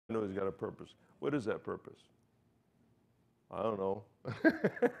know he's got a purpose. What is that purpose? I don't know.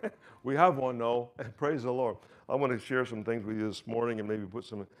 We have one, though, and praise the Lord. I want to share some things with you this morning and maybe put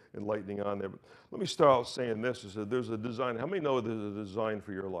some enlightening on there. But let me start out saying this, is that there's a design. How many know there's a design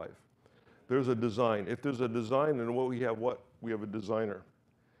for your life? There's a design. If there's a design, then what? We have a designer.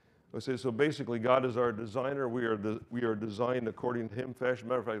 I say, so basically, God is our designer. We are designed according to Him fashion.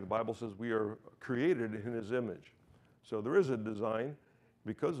 Matter of fact, the Bible says we are created in His image. So there is a design.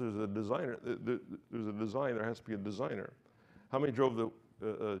 Because there's a designer, there has to be a designer. How many drove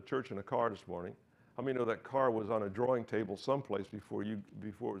the church in a car this morning? How many know that car was on a drawing table someplace before it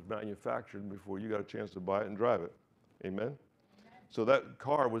was manufactured, and before you got a chance to buy it and drive it? Amen? So that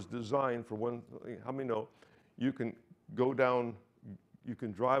car was designed for one thing. How many know you can go down, you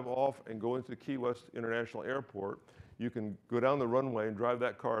can drive off and go into Key West International Airport. You can go down the runway and drive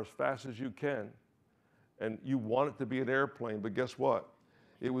that car as fast as you can. And you want it to be an airplane, but guess what?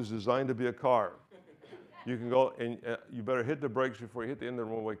 It was designed to be a car. You can go, and you better hit the brakes before you hit the end of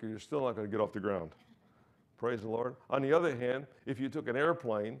the runway, because you're still not going to get off the ground. Praise the Lord. On the other hand, if you took an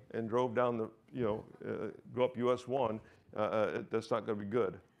airplane and drove down go up US 1, that's not going to be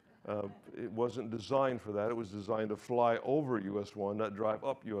good. It wasn't designed for that. It was designed to fly over US 1, not drive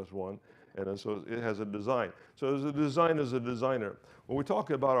up US 1. And so it has a design. So there's a design as a designer. When we talk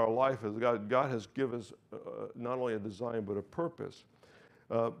about our life as God has given us not only a design, but a purpose.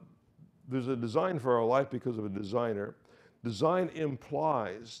 There's a design for our life because of a designer. Design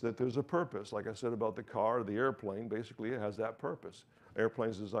implies that there's a purpose. Like I said about the car, the airplane, basically it has that purpose.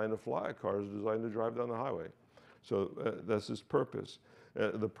 Airplane's designed to fly, a car is designed to drive down the highway. So that's its purpose.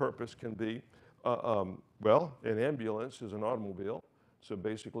 The purpose can be, an ambulance is an automobile. So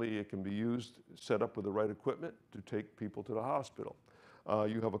basically it can be used, set up with the right equipment to take people to the hospital.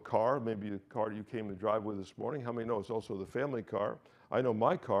 You have a car, maybe the car you came to drive with this morning. How many know it's also the family car? I know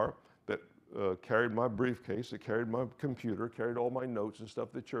my car that carried my briefcase, that carried my computer, carried all my notes and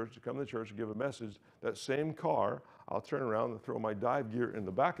stuff to church, to come to church and give a message. That same car, I'll turn around and throw my dive gear in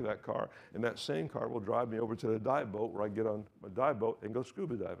the back of that car, and that same car will drive me over to the dive boat where I get on my dive boat and go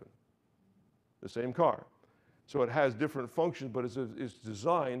scuba diving. The same car. So it has different functions, but it's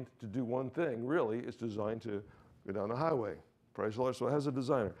designed to do one thing, really. It's designed to go down the highway. Praise the Lord. So it has a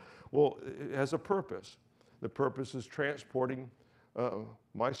designer. Well, it has a purpose. The purpose is transporting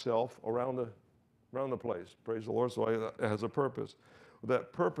myself around the place. Praise the Lord. So it has a purpose.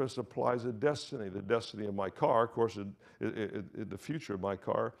 That purpose applies a destiny. The destiny of my car, of course, the future of my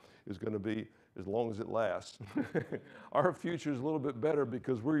car is going to be as long as it lasts. Our future is a little bit better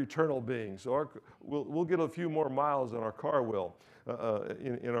because we're eternal beings. So we'll get a few more miles than our car will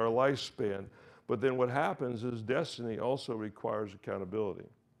in our lifespan. But then what happens is destiny also requires accountability.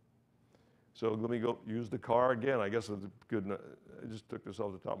 So let me go use the car again. I guess it's good. I just took this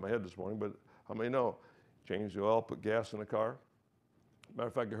off the top of my head this morning, but how many know? Change the oil, put gas in the car. Matter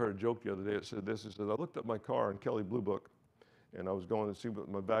of fact, I heard a joke the other day. It said this. It said, I looked up my car in Kelley Blue Book, and I was going to see what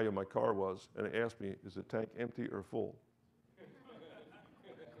my value of my car was, and it asked me, is the tank empty or full?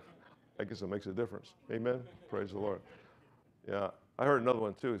 I guess it makes a difference. Amen? Praise the Lord. Yeah. I heard another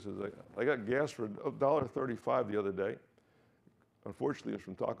one, too. It says, I got gas for $1.35 the other day. Unfortunately, it's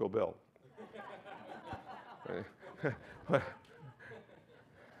from Taco Bell.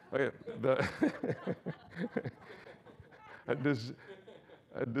 Okay,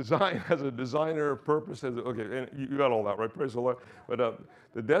 a design has a designer, a purpose has okay, and you got all that, right? Praise the Lord. But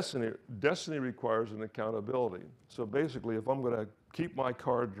the destiny requires an accountability. So basically, if I'm going to keep my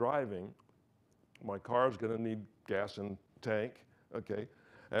car driving, my car is going to need gas and tank. Okay,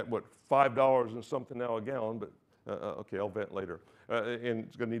 at what, $5 and something now a gallon, but okay, I'll vent later. And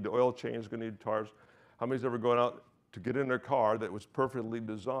it's going to need the oil change, it's going to need tires. How many's ever gone out to get in their car that was perfectly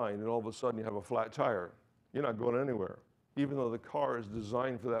designed and all of a sudden you have a flat tire? You're not going anywhere. Even though the car is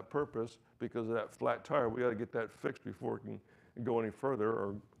designed for that purpose, because of that flat tire, we got to get that fixed before it can go any further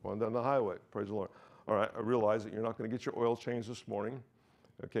or on down the highway. Praise the Lord. All right, I realize that you're not going to get your oil changed this morning,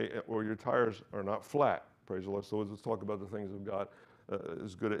 okay, or your tires are not flat. Praise the Lord. So let's talk about the things of God.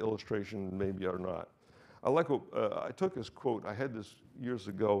 As good an illustration maybe or not. I like what, I took this quote. I had this years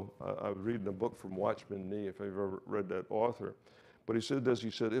ago. I was reading a book from Watchman Nee, if you've ever read that author. But he said this,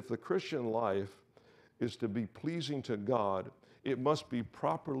 he said, if the Christian life is to be pleasing to God, it must be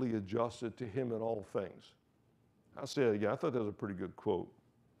properly adjusted to Him in all things. I'll say it again. I thought that was a pretty good quote.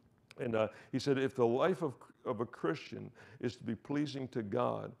 And he said, if the life of a Christian is to be pleasing to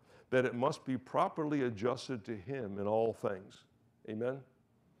God, that it must be properly adjusted to Him in all things. Amen?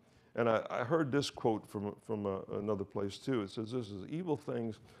 And I heard this quote from another place too. It says this is, evil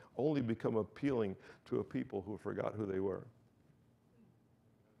things only become appealing to a people who forgot who they were.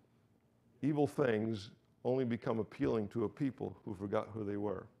 evil things only become appealing to a people who forgot who they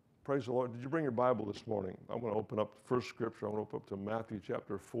were. Praise the Lord. Did you bring your Bible this morning? I'm going to open up the first scripture. I'm going to open up to Matthew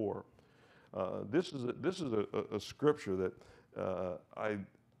chapter 4. This is a scripture that I've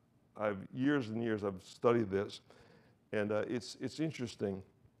years and years I've studied this, and it's interesting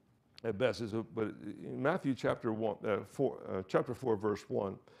at best. But in Matthew chapter 4, verse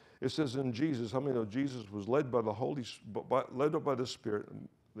 1, it says, "In Jesus, how many know Jesus was led by the led up by the Spirit?"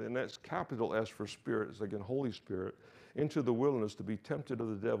 And that's capital S for Spirit. It's like in Holy Spirit, into the wilderness to be tempted of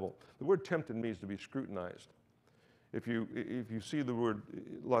the devil. The word tempted means to be scrutinized. If you see the word,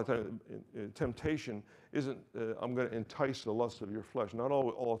 a lot of times, temptation isn't, I'm going to entice the lust of your flesh. Not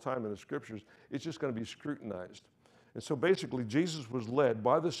all the time in the scriptures. It's just going to be scrutinized. And so basically, Jesus was led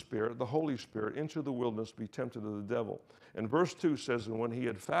by the Spirit, the Holy Spirit, into the wilderness to be tempted of the devil. And verse 2 says, "And when he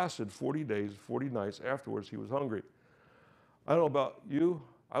had fasted 40 days, 40 nights, afterwards he was hungry." I don't know about you,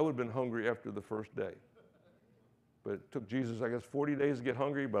 I would have been hungry after the first day. But it took Jesus, I guess, 40 days to get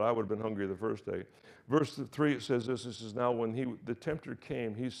hungry, but I would have been hungry the first day. Verse 3, it says this, "Now when the tempter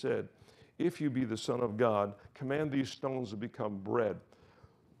came, he said, 'If you be the Son of God, command these stones to become bread.'"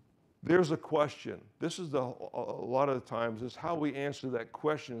 There's a question. This is a lot of the times, is how we answer that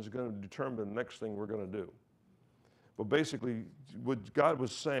question is going to determine the next thing we're going to do. But basically, what God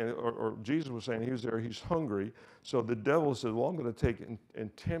was saying, or Jesus was saying, he was there, he's hungry. So the devil said, well, I'm going to take it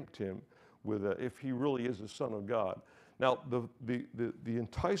and tempt him with if he really is the Son of God. Now, the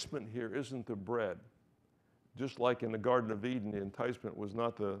enticement here isn't the bread. Just like in the Garden of Eden, the enticement was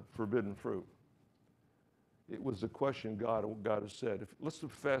not the forbidden fruit. It was the question God has said. Let's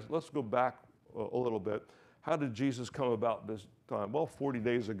go back a little bit. How did Jesus come about this time? Well, 40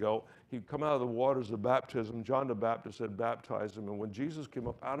 days ago, he'd come out of the waters of baptism. John the Baptist had baptized him. And when Jesus came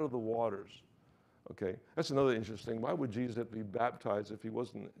up out of the waters, okay, that's another interesting. Why would Jesus have to be baptized if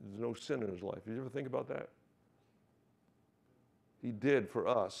there's no sin in his life? Did you ever think about that? He did for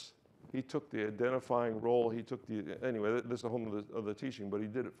us. He took the identifying role. Anyway, this is a whole other teaching, but he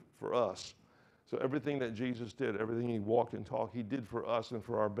did it for us. So everything that Jesus did, everything he walked and talked, he did for us and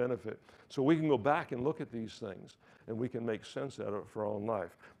for our benefit. So we can go back and look at these things, and we can make sense out of it for our own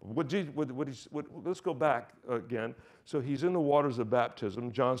life. Let's go back again. So he's in the waters of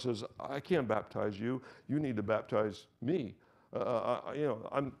baptism. John says, "I can't baptize you. You need to baptize me."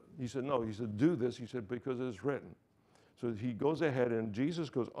 He said, "No." He said, "Do this." He said, "Because it is written." So he goes ahead, and Jesus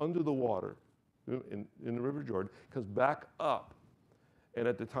goes under the water in the River Jordan, comes back up. And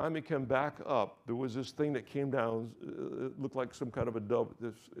at the time he came back up, there was this thing that came down, it looked like some kind of a dove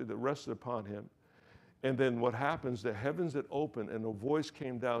that rested upon him. And then what happens, the heavens that opened, and a voice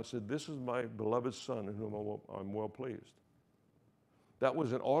came down and said, "This is my beloved Son in whom I'm well pleased." That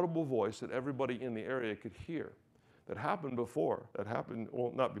was an audible voice that everybody in the area could hear. That happened before.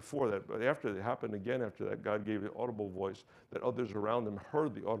 Well, not before that, but after it happened again after that, God gave an audible voice that others around them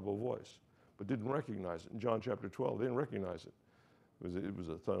heard the audible voice, but didn't recognize it. In John chapter 12, they didn't recognize it. It was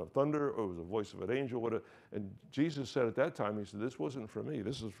a son of thunder, or it was a voice of an angel. And Jesus said at that time, he said, "This wasn't for me,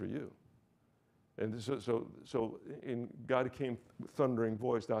 this is for you." And so in God came thundering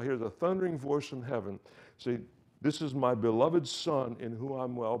voice. Now here's a thundering voice from heaven. Say, "This is my beloved Son in whom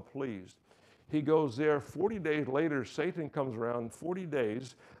I'm well pleased." He goes there 40 days later, Satan comes around 40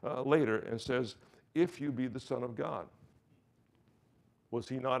 days later and says, "If you be the Son of God." Was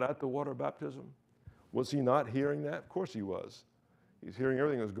he not at the water baptism? Was he not hearing that? Of course he was. He's hearing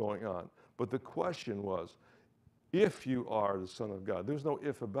everything that's going on. But the question was, if you are the Son of God. There's no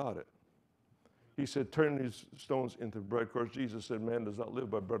if about it. He said, "Turn these stones into bread." Of course, Jesus said, "Man does not live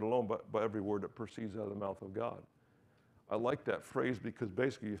by bread alone, but by every word that proceeds out of the mouth of God." I like that phrase because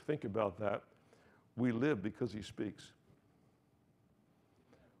basically you think about that. We live because he speaks.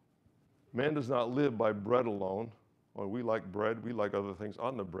 Man does not live by bread alone. Well, we like bread. We like other things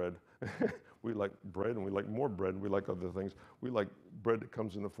on the bread. We like bread, and we like more bread, and we like other things. We like bread that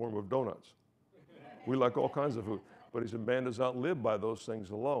comes in the form of donuts. We like all kinds of food. But he said, man does not live by those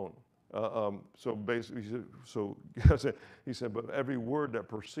things alone. So basically, he said, but every word that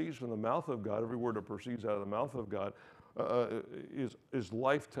proceeds from the mouth of God, every word that proceeds out of the mouth of God is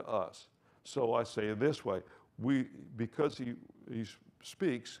life to us. So I say it this way, because he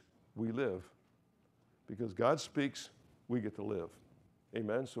speaks, we live. Because God speaks, we get to live.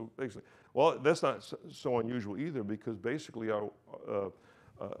 Amen? So basically, well, that's not so unusual either, because basically the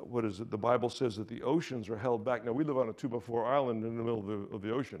Bible says that the oceans are held back. Now, we live on a 2x4 island in the middle of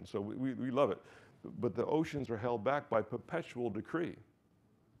the ocean, so we love it. But the oceans are held back by perpetual decree.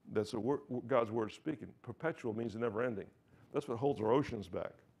 That's God's word speaking. Perpetual means never ending. That's what holds our oceans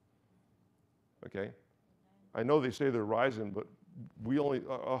back. Okay? I know they say they're rising, but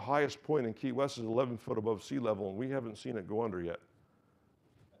our highest point in Key West is 11 foot above sea level, and we haven't seen it go under yet.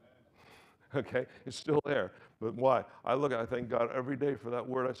 Okay, it's still there. But why? I thank God every day for that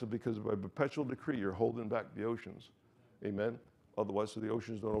word. I said, because by perpetual decree, you're holding back the oceans. Amen? Otherwise, so the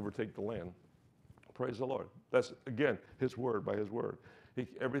oceans don't overtake the land. Praise the Lord. That's, again, his word, by his word.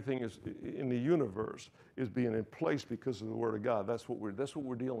 Everything is in the universe is being in place because of the word of God. That's what we're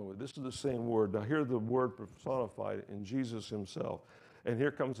dealing with. This is the same word. Now, hear the word personified in Jesus himself. And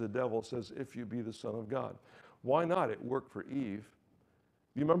here comes the devil, says, if you be the Son of God. Why not? It worked for Eve.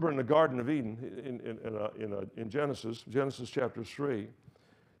 You remember in the Garden of Eden, in Genesis chapter 3,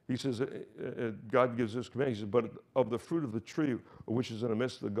 he says, God gives this command. He says, but of the fruit of the tree which is in the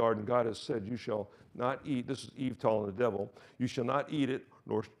midst of the garden, God has said, you shall not eat. This is Eve telling the devil, you shall not eat it,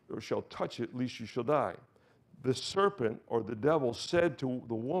 nor shall touch it, lest you shall die. The serpent, or the devil, said to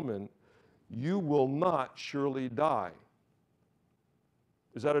the woman, you will not surely die.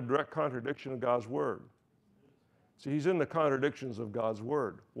 Is that a direct contradiction of God's word? See, he's in the contradictions of God's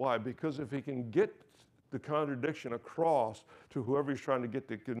word. Why? Because if he can get the contradiction across to whoever he's trying to get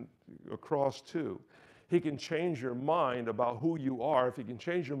across to, he can change your mind about who you are. If he can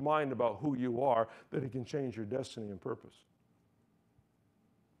change your mind about who you are, then he can change your destiny and purpose.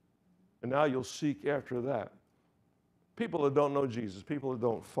 And now you'll seek after that. People that don't know Jesus, people that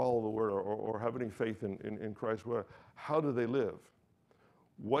don't follow the word or have any faith in Christ, how do they live?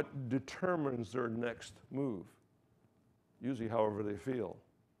 What determines their next move? Usually however they feel.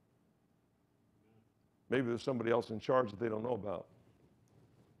 Maybe there's somebody else in charge that they don't know about.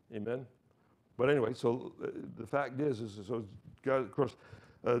 Amen? But anyway, so the fact is so God, of course,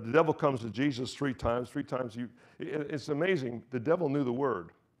 the devil comes to Jesus three times. It's amazing. The devil knew the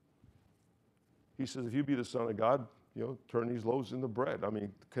word. He says, if you be the Son of God, turn these loaves into bread. I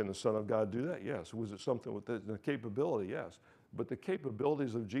mean, can the Son of God do that? Yes. Was it something with the capability? Yes. But the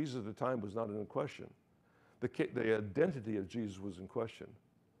capabilities of Jesus at the time was not in question. The identity of Jesus was in question,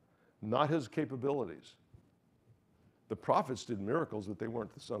 not his capabilities. The prophets did miracles, but they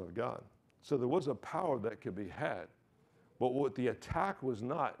weren't the Son of God. So there was a power that could be had. But what the attack was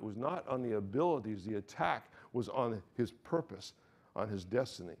not on the abilities. The attack was on his purpose, on his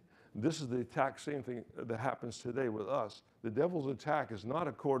destiny. This is the attack, same thing that happens today with us. The devil's attack is not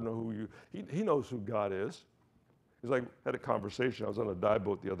according to who he knows who God is. It's like, I had a conversation. I was on a dive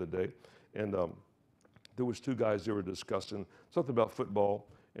boat the other day, and there was two guys that were discussing something about football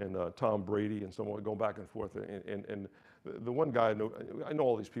and Tom Brady and someone going back and forth. And the one guy, I know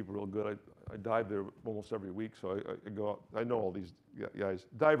all these people real good. I dive there almost every week, so I go out. I know all these guys.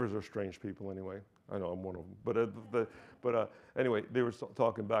 Divers are strange people anyway. I know I'm one of them. But anyway, they were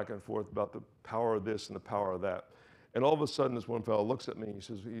talking back and forth about the power of this and the power of that. And all of a sudden, this one fellow looks at me. He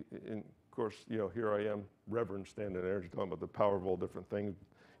says, and of course, here I am, Reverend, standing there, talking about the power of all different things.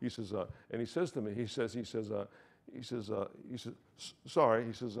 He says, and he says to me, he says, sorry,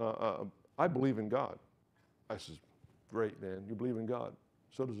 he says, I believe in God. I says, great, man, you believe in God.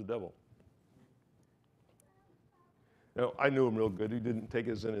 So does the devil. I knew him real good. He didn't take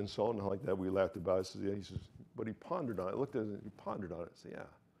it as an insult, and like that. We laughed about it. Yeah, he says, but he pondered on it. I looked at it, he pondered on it. I said, yeah.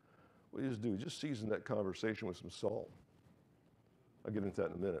 What do you just do? Just season that conversation with some salt. I'll get into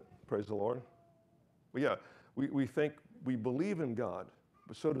that in a minute. Praise the Lord. But yeah, we think we believe in God,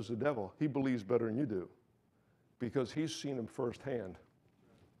 but so does the devil. He believes better than you do because he's seen him firsthand.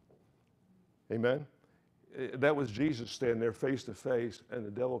 Amen? That was Jesus standing there face to face, and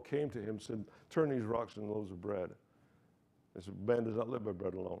the devil came to him and said, turn these rocks into loaves of bread. He said, man does not live by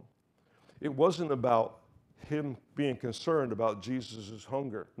bread alone. It wasn't about him being concerned about Jesus'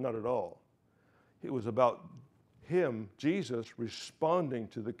 hunger, not at all. It was about him, Jesus, responding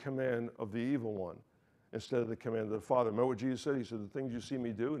to the command of the evil one instead of the command of the Father. Remember what Jesus said? He said, the things you see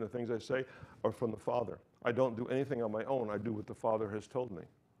me do and the things I say are from the Father. I don't do anything on my own. I do what the Father has told me.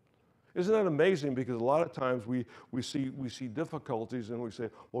 Isn't that amazing? Because a lot of times we see difficulties and we say,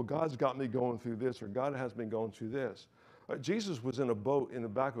 well, God's got me going through this, or God has me going through this. Jesus was in a boat, in the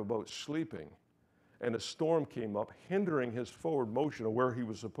back of a boat, sleeping, and a storm came up, hindering his forward motion of where he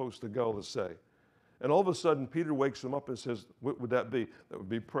was supposed to go, let's say. And all of a sudden, Peter wakes him up and says, what would that be? That would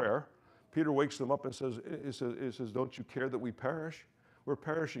be prayer. Peter wakes him up and says, don't you care that we perish? We're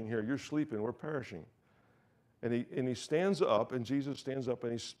perishing here. You're sleeping. We're perishing. And he stands up, and Jesus stands up,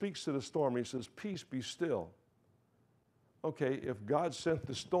 and he speaks to the storm. He says, peace, be still. Okay, if God sent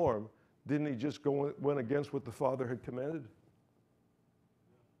the storm, didn't he just went against what the Father had commanded?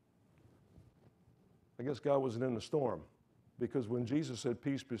 I guess God wasn't in the storm, because when Jesus said,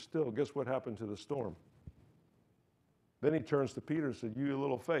 peace, be still, guess what happened to the storm? Then he turns to Peter and said, you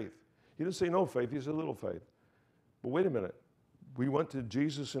little faith. He didn't say no faith, he said little faith. But wait a minute, we went to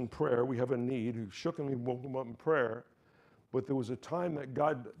Jesus in prayer. We have a need. He shook him, he woke him up in prayer. But there was a time that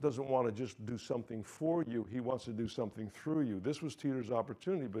God doesn't want to just do something for you. He wants to do something through you. This was Peter's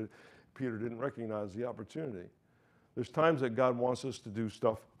opportunity, but Peter didn't recognize the opportunity. There's times that God wants us to do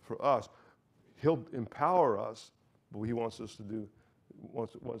stuff for us. He'll empower us, but he wants us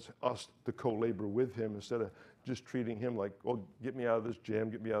to co-labor with him instead of just treating him like, oh, get me out of this jam,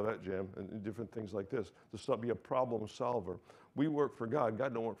 get me out of that jam, and different things like this. To stop be a problem solver. We work for God.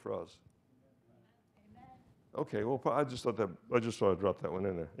 God don't work for us. Okay, well, I just thought I'd drop that one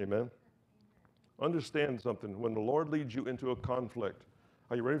in there. Amen? Understand something. When the Lord leads you into a conflict,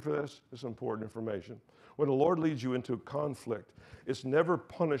 are you ready for this? It's important information. When the Lord leads you into a conflict, it's never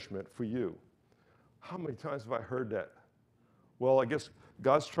punishment for you. How many times have I heard that? Well, I guess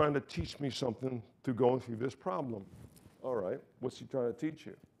God's trying to teach me something through going through this problem. All right, what's he trying to teach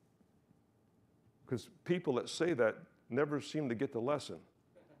you? Because people that say that never seem to get the lesson.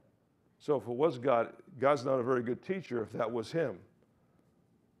 So if it was God, God's not a very good teacher if that was him.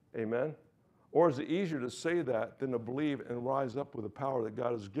 Amen? Or is it easier to say that than to believe and rise up with the power that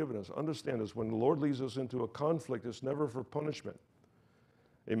God has given us? Understand this, when the Lord leads us into a conflict, it's never for punishment.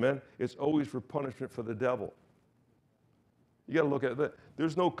 Amen? It's always for punishment for the devil. You got to look at that.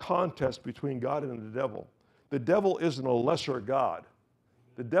 There's no contest between God and the devil. The devil isn't a lesser God.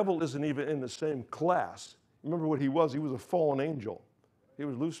 The devil isn't even in the same class. Remember what he was? He was a fallen angel. He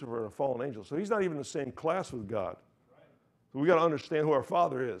was Lucifer and a fallen angel. So he's not even in the same class with God. So we got to understand who our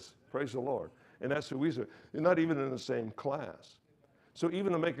Father is. Praise the Lord. And that's who we serve. They're not even in the same class. So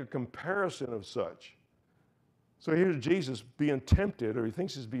even to make a comparison of such. So here's Jesus being tempted, or he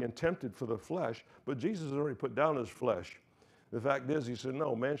thinks he's being tempted for the flesh, but Jesus has already put down his flesh. The fact is, he said,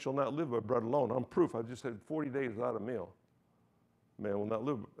 no, man shall not live by bread alone. I'm proof. I've just had 40 days without a meal. Man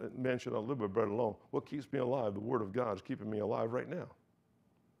shall not live by bread alone. What keeps me alive? The Word of God is keeping me alive right now.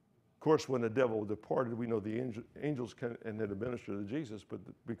 Of course, when the devil departed, we know the angels had administered to Jesus, but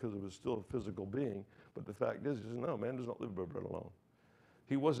because it was still a physical being. But the fact is, he says, no, man does not live by bread alone.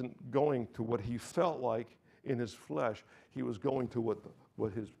 He wasn't going to what he felt like in his flesh. He was going to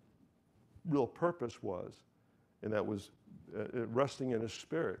what his real purpose was, and that was resting in his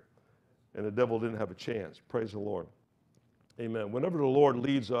spirit. And the devil didn't have a chance. Praise the Lord. Amen. Whenever the Lord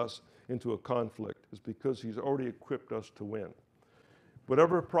leads us into a conflict, it's because he's already equipped us to win.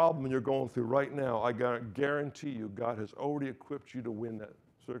 Whatever problem you're going through right now, I guarantee you God has already equipped you to win that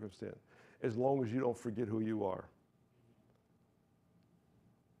circumstance, as long as you don't forget who you are.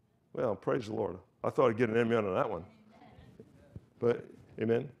 Well, praise the Lord. I thought I'd get an amen on that one. But,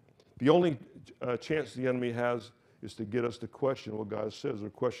 amen. The only chance the enemy has is to get us to question what God says, or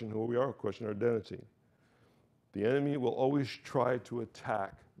question who we are, question our identity. The enemy will always try to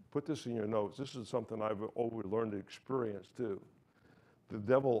attack. Put this in your notes. This is something I've always learned to experience too. The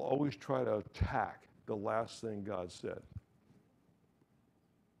devil will always try to attack the last thing God said.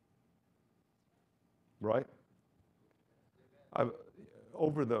 Right?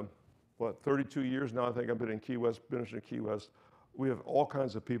 Over the, 32 years now, I think I've been in Key West, ministering in Key West. We have all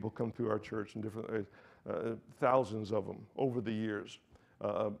kinds of people come through our church in different ways, thousands of them over the years.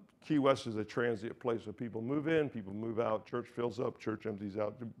 Key West is a transient place where people move in, people move out, church fills up, church empties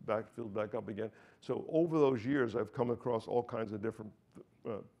out, fills back up again. So over those years, I've come across all kinds of different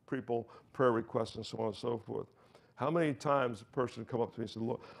people, prayer requests, and so on and so forth. How many times a person come up to me and said,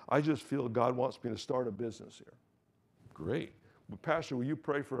 look, I just feel God wants me to start a business here. Great. But Pastor, will you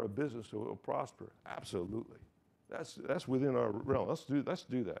pray for a business so it will prosper? Absolutely. That's within our realm. Let's do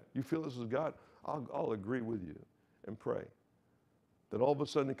that. You feel this is God? I'll agree with you and pray. Then all of a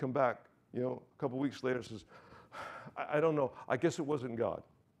sudden they come back, a couple weeks later, says, I don't know. I guess it wasn't God.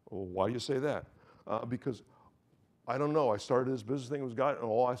 Well, why do you say that? Because I don't know. I started this business thing, it was God, and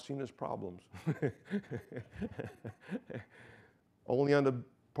all I've seen is problems. Only on the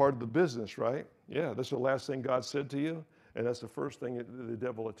part of the business, right? Yeah, that's the last thing God said to you, and that's the first thing the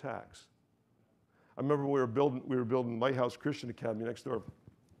devil attacks. I remember we were building Lighthouse Christian Academy next door,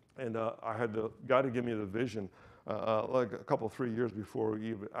 and I had God had given me the vision. Like a couple, 3 years before we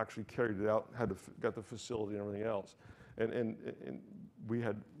even actually carried it out, got the facility and everything else. And we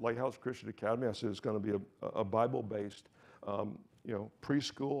had Lighthouse Christian Academy. I said it's going to be a Bible-based,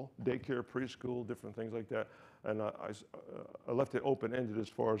 preschool, daycare, preschool, different things like that. And I left it open-ended as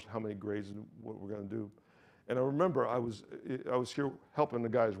far as how many grades and what we're going to do. And I remember I was here helping the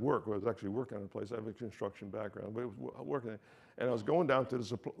guys work. I was actually working on the place. I have a construction background, but I was working. And I was going down to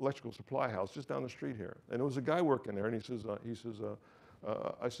this electrical supply house just down the street here. And there was a guy working there, and he says,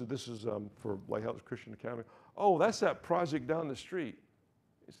 I said, this is for Lighthouse Christian Academy. Oh, that's that project down the street.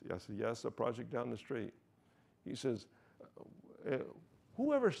 I said, yes, a project down the street. He says,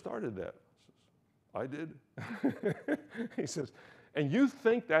 whoever started that? I did. He says, and you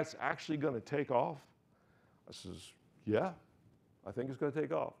think that's actually going to take off? I says, yeah, I think it's going to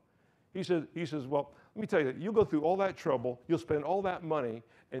take off. He says, well, let me tell you, you'll go through all that trouble, you'll spend all that money,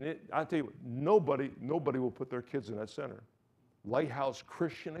 and I tell you what, nobody will put their kids in that center. Lighthouse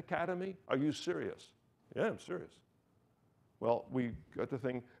Christian Academy? Are you serious? Yeah, I'm serious. Well, we got the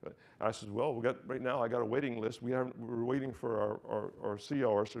thing. I said, well, right now I got a waiting list. We're waiting for our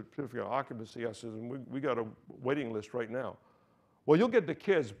CO, our certificate of occupancy. I said, and we got a waiting list right now. Well, you'll get the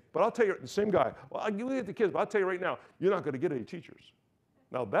kids, but I'll tell you, the same guy, well, you'll get the kids, but I'll tell you right now, you're not going to get any teachers.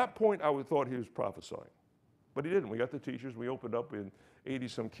 Now, at that point, I would thought he was prophesying. But he didn't. We got the teachers. We opened up. We had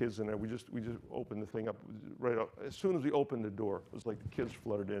 80-some kids in there. We just opened the thing up right up. As soon as we opened the door, it was like the kids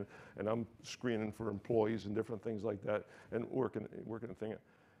flooded in, and I'm screening for employees and different things like that and working the thing.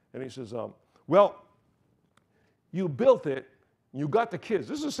 And he says, well, you built it. You got the kids.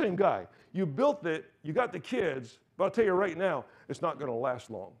 This is the same guy. You built it. You got the kids. But I'll tell you right now, it's not going to last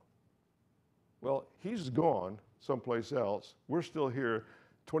long. Well, he's gone someplace else. We're still here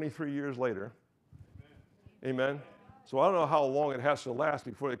 23 years later. Amen. So I don't know how long it has to last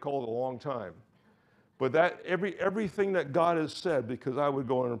before they call it a long time. But that everything that God has said, because I would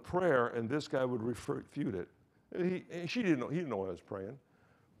go in prayer and this guy would refute it. He didn't know what I was praying.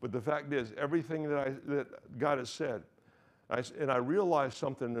 But the fact is, everything that God has said, and I realized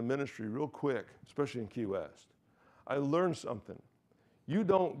something in the ministry real quick, especially in Key West. I learned something. You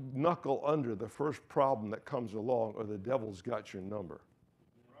don't knuckle under the first problem that comes along, or the devil's got your number.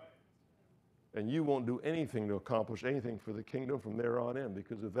 And you won't do anything to accomplish anything for the kingdom from there on in,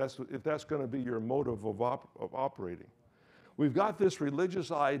 because if that's going to be your motive of operating. We've got this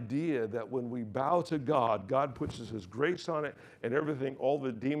religious idea that when we bow to God, God puts his grace on it, and everything, all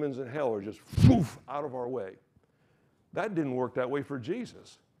the demons in hell are just poof, out of our way. That didn't work that way for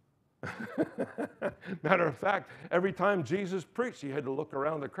Jesus. Matter of fact, every time Jesus preached, he had to look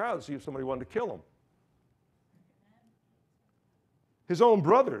around the crowd to see if somebody wanted to kill him. His own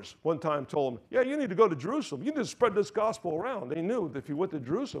brothers one time told him, yeah, you need to go to Jerusalem. You need to spread this gospel around. They knew that if he went to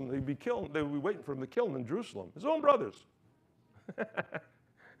Jerusalem, they'd be killed. They would be waiting for him to kill him in Jerusalem. His own brothers.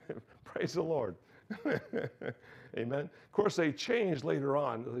 Praise the Lord. Amen. Of course, they changed later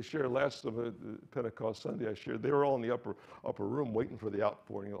on. They shared last of Pentecost Sunday. I shared they were all in the upper room waiting for the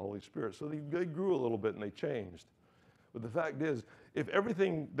outpouring of the Holy Spirit. So they grew a little bit and they changed. But the fact is, if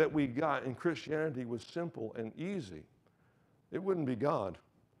everything that we got in Christianity was simple and easy, it wouldn't be God.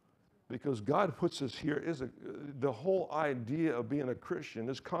 Because God puts us here, the whole idea of being a Christian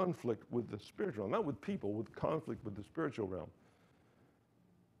is conflict with the spiritual realm, not with people, with conflict with the spiritual realm.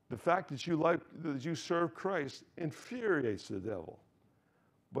 The fact that you serve Christ infuriates the devil.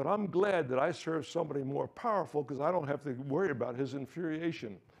 But I'm glad that I serve somebody more powerful, because I don't have to worry about his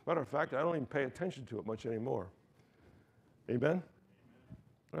infuriation. Matter of fact, I don't even pay attention to it much anymore. Amen?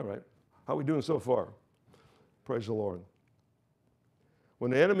 All right. How are we doing so far? Praise the Lord.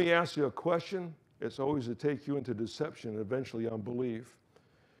 When the enemy asks you a question, it's always to take you into deception and eventually unbelief.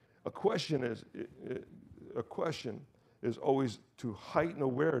 A question is always to heighten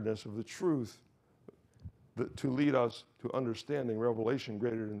awareness of the truth, to lead us to understanding, revelation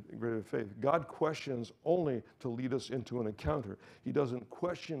greater than faith. God questions only to lead us into an encounter. He doesn't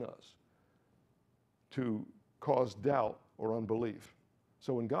question us to cause doubt or unbelief.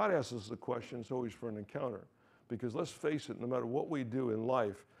 So when God asks us a question, it's always for an encounter. Because let's face it, no matter what we do in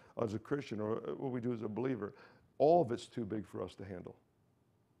life as a Christian or what we do as a believer, all of it's too big for us to handle.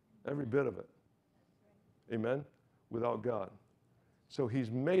 Every bit of it. Amen? Without God. So he's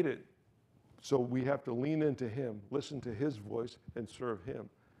made it so we have to lean into him, listen to his voice, and serve him,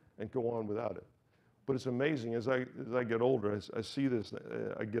 and go on without it. But it's amazing, as I get older, as I see this,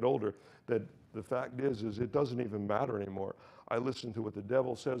 I get older, that the fact is it doesn't even matter anymore. I listen to what the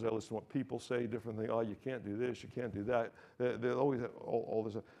devil says. I listen to what people say, different things. Oh, you can't do this, you can't do that. They always have all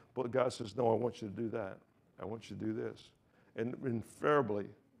this. But God says, no, I want you to do that. I want you to do this. And invariably,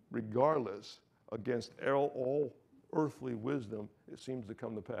 regardless, against all earthly wisdom, it seems to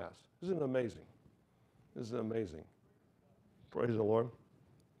come to pass. Isn't it amazing? Isn't it amazing? Praise the Lord.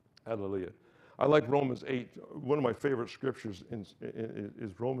 Hallelujah. I like Romans 8. One of my favorite scriptures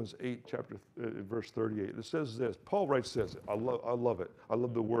is Romans 8, verse 38. It says this. Paul writes this. I love it. I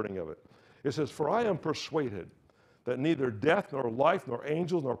love the wording of it. It says, for I am persuaded that neither death, nor life, nor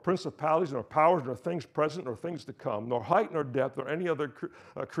angels, nor principalities, nor powers, nor things present, nor things to come, nor height, nor depth, nor any other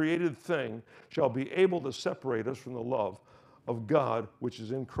created thing shall be able to separate us from the love of God, which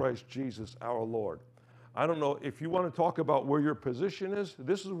is in Christ Jesus our Lord. I don't know if you want to talk about where your position is.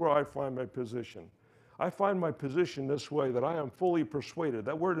 This is where I find my position. I find my position this way, that I am fully persuaded.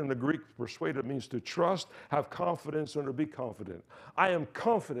 That word in the Greek, persuaded, means to trust, have confidence, or to be confident. I am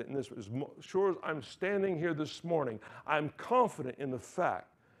confident in this. As sure as I'm standing here this morning, I'm confident in the fact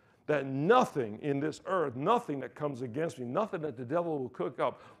that nothing in this earth, nothing that comes against me, nothing that the devil will cook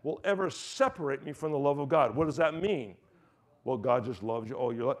up will ever separate me from the love of God. What does that mean? Well, God just loves you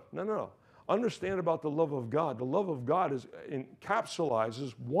all your life. No, no, no. Understand about the love of God. The love of God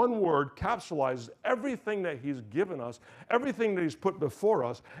encapsulates, one word capsulizes everything that he's given us, everything that he's put before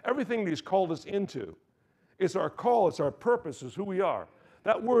us, everything that he's called us into. It's our call, it's our purpose, it's who we are.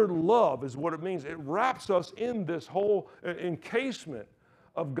 That word love is what it means. It wraps us in this whole encasement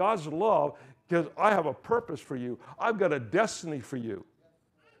of God's love, because I have a purpose for you. I've got a destiny for you.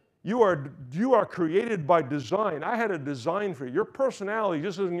 You are created by design. I had a design for you. Your personality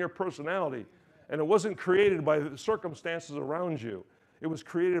just isn't your personality. And it wasn't created by the circumstances around you. It was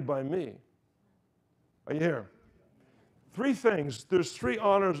created by me. Are you here? Three things. There's three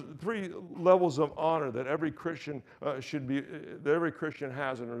levels of honor that every Christian has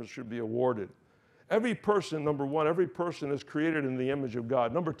and should be awarded. Every person, number one, every person is created in the image of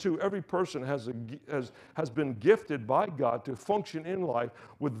God. Number two, every person has been gifted by God to function in life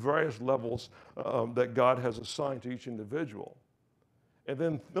with various levels that God has assigned to each individual. And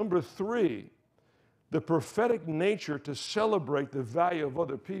then number three, the prophetic nature to celebrate the value of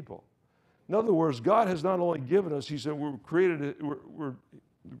other people. In other words, God has not only given us, he said we're created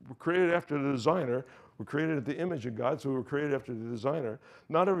after the designer. We're created at the image of God, so we're created after the designer.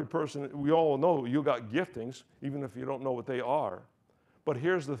 Not every person, we all know you got giftings, even if you don't know what they are. But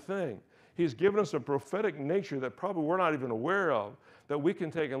here's the thing. He's given us a prophetic nature that probably we're not even aware of, that we can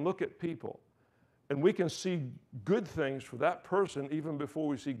take and look at people. And we can see good things for that person even before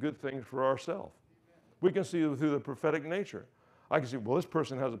we see good things for ourselves. We can see through the prophetic nature. I can see, well, this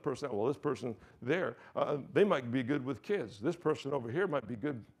person has a personality. Well, this person there, they might be good with kids. This person over here might be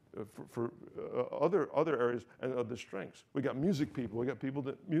good for other areas and other strengths. We got music people. We got people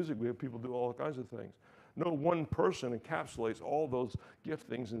that music. We have people do all kinds of things. No one person encapsulates all those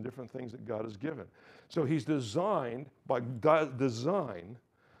giftings and different things that God has given. So he's designed, by God's design,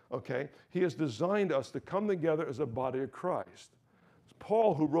 okay, he has designed us to come together as a body of Christ.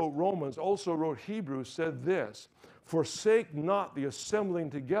 Paul, who wrote Romans, also wrote Hebrews, said this, forsake not the assembling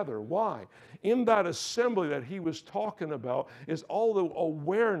together. Why? In that assembly that he was talking about is all the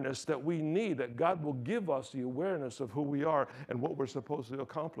awareness that we need, that God will give us the awareness of who we are and what we're supposed to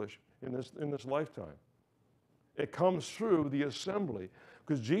accomplish in this lifetime. It comes through the assembly,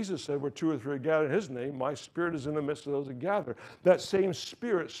 because Jesus said, where two or three are gathered in his name, my spirit is in the midst of those that gather. That same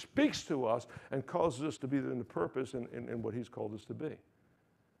spirit speaks to us and causes us to be in the purpose and what he's called us to be.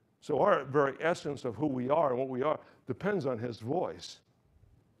 So our very essence of who we are and what we are depends on his voice.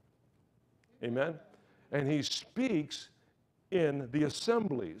 Amen? And he speaks in the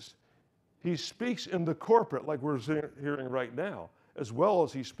assemblies. He speaks in the corporate, like we're hearing right now, as well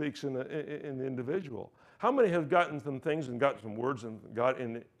as he speaks in the individual. How many have gotten some things and got some words and got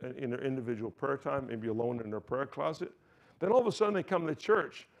in their individual prayer time, maybe alone in their prayer closet? Then all of a sudden they come to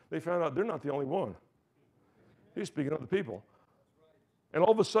church. They found out they're not the only one. He's speaking to other people. And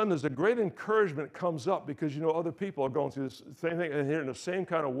all of a sudden, there's a great encouragement comes up because you know other people are going through the same thing and hearing the same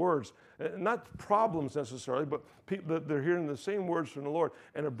kind of words. Not problems necessarily, but people, they're hearing the same words from the Lord.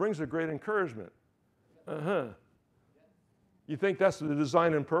 And it brings a great encouragement. You think that's the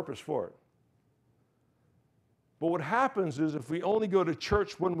design and purpose for it. But what happens is if we only go to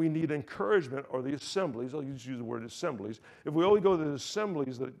church when we need encouragement, or the assemblies, I'll use the word assemblies, if we only go to the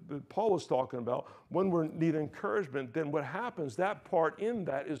assemblies that Paul was talking about, when we need encouragement, then what happens, that part in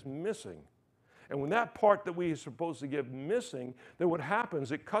that is missing. And when that part that we are supposed to get missing, then what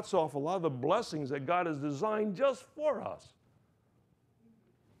happens, it cuts off a lot of the blessings that God has designed just for us.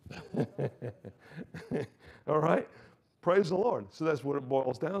 All right? Praise the Lord. So that's what it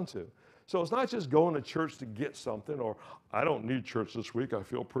boils down to. So it's not just going to church to get something, or I don't need church this week, I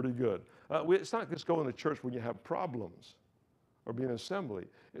feel pretty good. It's not just going to church when you have problems or be in assembly.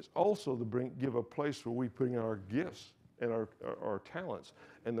 It's also to give a place where we bring our gifts and our talents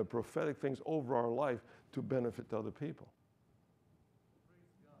and the prophetic things over our life to benefit to other people.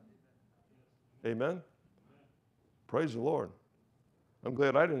 Amen? Praise the Lord. I'm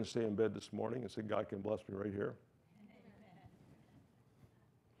glad I didn't stay in bed this morning and say, God can bless me right here.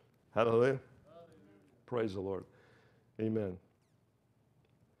 Hallelujah. Praise the Lord. Amen.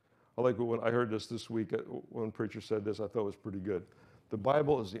 I like when I heard this week, one preacher said this, I thought it was pretty good. The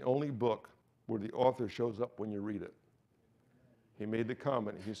Bible is the only book where the author shows up when you read it. He made the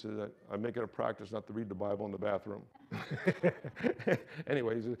comment. He said, I make it a practice not to read the Bible in the bathroom.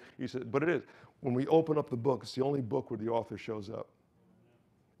 Anyway, he said, but it is. When we open up the book, it's the only book where the author shows up.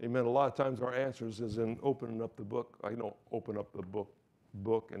 Amen. A lot of times our answers is in opening up the book. I don't open up the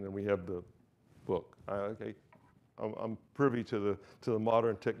book, and then we have the book. Okay, I'm privy to the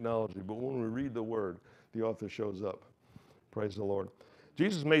modern technology, but when we read the word, the author shows up. Praise the Lord.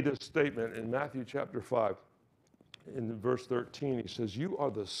 Jesus made this statement in Matthew chapter 5, in verse 13. He says, "You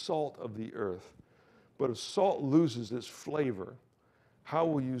are the salt of the earth, but if salt loses its flavor, how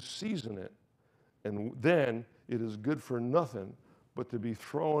will you season it? And then it is good for nothing but to be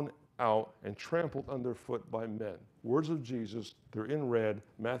thrown out and trampled underfoot by men." Words of Jesus, they're in red,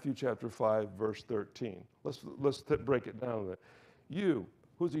 Matthew chapter 5, verse 13. Let's break it down there. You,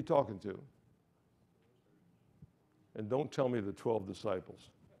 who's he talking to? And don't tell me the 12 disciples.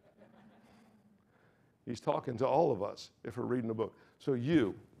 He's talking to all of us if we're reading the book. So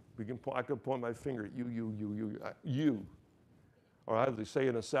you, I can point my finger at you. Or as they say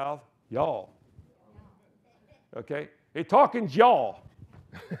in the South, y'all. Okay? He talking to y'all.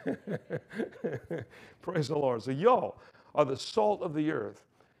 Praise the Lord. So y'all are the salt of the earth.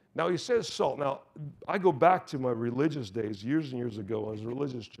 Now he says salt. Now I go back to my religious days, years and years ago. I was in a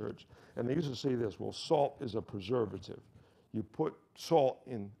religious church, and they used to say this: well, salt is a preservative. You put salt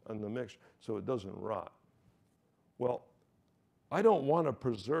in the mix so it doesn't rot. Well, I don't want to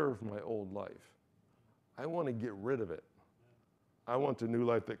preserve my old life. I want to get rid of it. I want the new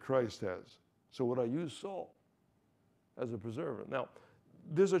life that Christ has. So would I use salt as a preservative? Now,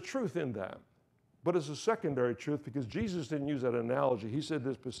 there's a truth in that, but it's a secondary truth because Jesus didn't use that analogy. He said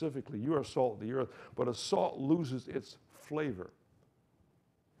this specifically: you are salt of the earth, but a salt loses its flavor.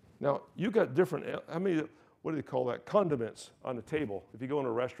 Now, you got different, what do they call that? Condiments on the table. If you go in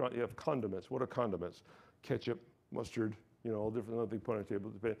a restaurant, you have condiments. What are condiments? Ketchup, mustard, all different other things put on the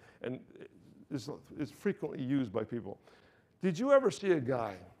table. And it's frequently used by people. Did you ever see a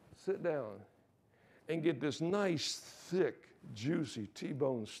guy sit down and get this nice, thick, juicy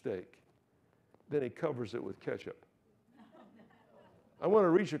T-bone steak? Then he covers it with ketchup. I want to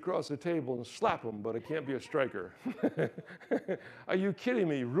reach across the table and slap him, but I can't be a striker. Are you kidding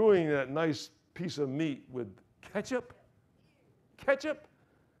me? Ruining that nice piece of meat with ketchup? Ketchup?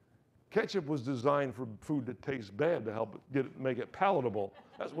 Ketchup was designed for food that tastes bad to help make it palatable.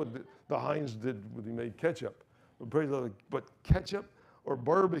 That's what the Heinz did when they made ketchup. But ketchup or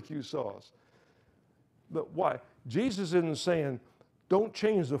barbecue sauce. But why? Jesus isn't saying, don't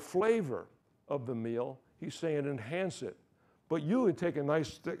change the flavor of the meal. He's saying, enhance it. But you would take a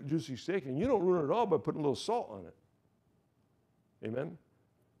nice, thick, juicy steak, and you don't ruin it all by putting a little salt on it. Amen?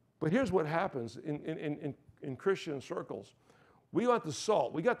 But here's what happens in Christian circles. We want the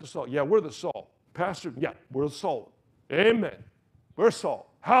salt. We got the salt. Yeah, we're the salt. Pastor, yeah, we're the salt. Amen. We're salt.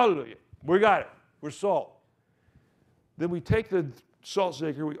 Hallelujah. We got it. We're salt. Then we take the salt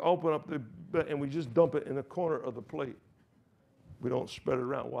shaker, we open up and we just dump it in the corner of the plate. We don't spread it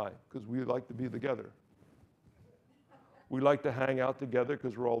around. Why? Because we like to be together. We like to hang out together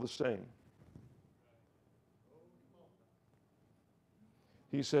because we're all the same.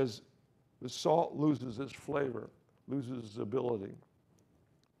 He says the salt loses its flavor, loses its ability.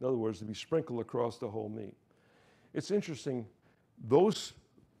 In other words, to be sprinkled across the whole meat. It's interesting, those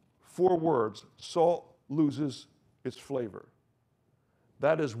 4 words, salt loses its flavor.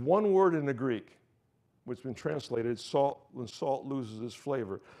 That is one word in the Greek, which has been translated salt, when salt loses its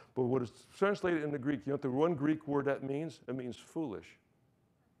flavor. But what is translated in the Greek, you know what the one Greek word that means? It means foolish.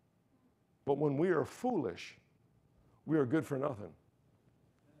 But when we are foolish, we are good for nothing.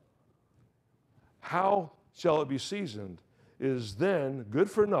 How shall it be seasoned? Is then good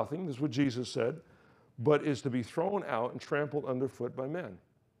for nothing, this is what Jesus said, but is to be thrown out and trampled underfoot by men.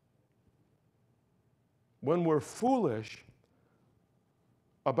 When we're foolish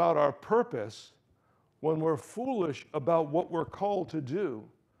about our purpose, when we're foolish about what we're called to do,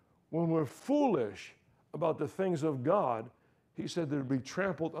 when we're foolish about the things of God, he said they'd be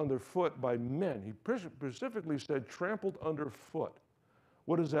trampled underfoot by men. He specifically said trampled underfoot.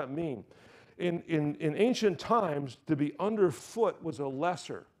 What does that mean? In ancient times, to be underfoot was a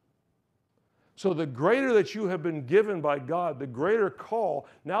lesser. So the greater that you have been given by God, the greater call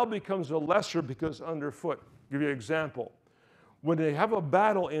now becomes a lesser because underfoot. I'll give you an example. When they have a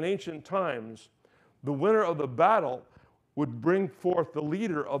battle in ancient times, the winner of the battle would bring forth the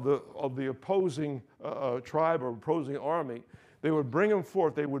leader of the opposing tribe or opposing army. They would bring him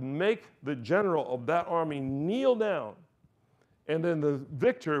forth. They would make the general of that army kneel down. And then the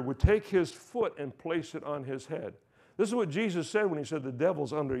victor would take his foot and place it on his head. This is what Jesus said when he said, the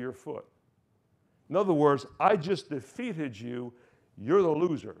devil's under your foot. In other words, I just defeated you. You're the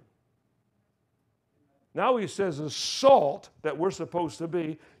loser. Now he says the salt that we're supposed to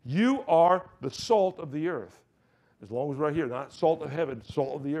be, you are the salt of the earth. As long as we're right here, not salt of heaven,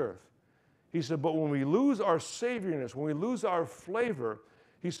 salt of the earth. He said, but when we lose our saviorness, when we lose our flavor,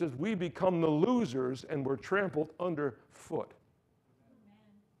 he says we become the losers and we're trampled underfoot.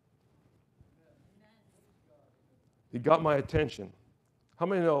 He got my attention. How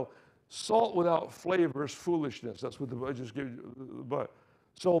many know salt without flavor is foolishness? That's what I just gave you. But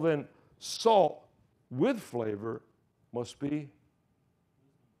so then, salt with flavor must be.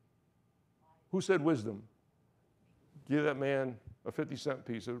 Who said wisdom? Give that man a 50-cent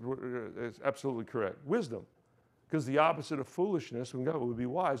piece. It's absolutely correct. Wisdom. Because the opposite of foolishness, when God would be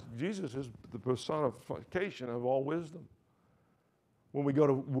wise, Jesus is the personification of all wisdom. When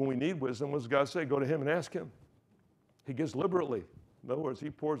we need wisdom, what does God say? Go to him and ask him. He gives liberally. In other words, he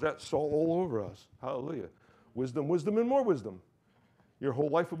pours that salt all over us. Hallelujah. Wisdom, wisdom, and more wisdom. Your whole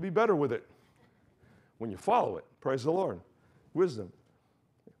life will be better with it when you follow it. Praise the Lord. Wisdom.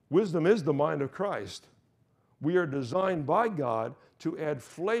 Wisdom is the mind of Christ. We are designed by God to add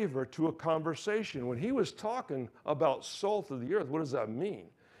flavor to a conversation. When he was talking about salt of the earth, what does that mean?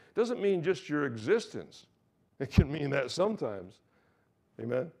 It doesn't mean just your existence. It can mean that sometimes.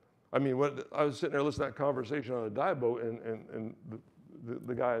 Amen? I mean, I was sitting there listening to that conversation on a dive boat, and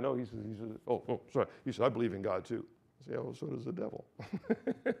the guy I know, he says, sorry. He said, I believe in God too. I said, oh, so does the devil.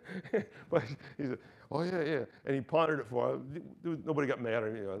 But he said, oh, yeah. And he pondered it for a while. Nobody got mad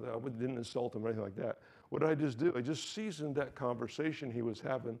at me. I didn't insult him or anything like that. What did I just do? I just seasoned that conversation he was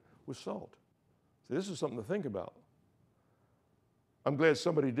having with salt. So this is something to think about. I'm glad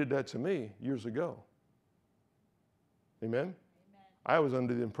somebody did that to me years ago. Amen? I was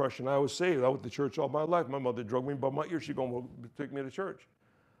under the impression I was saved. I went to church all my life. My mother drug me by my ear. She's going to take me to church.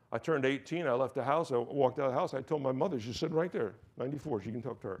 I turned 18. I left the house. I walked out of the house. I told my mother, she's sitting right there, 94. She can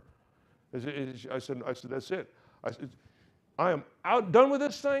talk to her. I said, that's it. I said, I am done with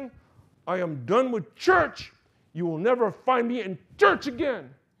this thing. I am done with church. You will never find me in church again.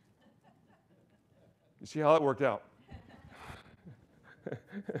 You see how that worked out?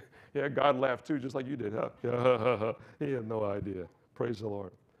 Yeah, God laughed too, just like you did, huh? He had no idea. Praise the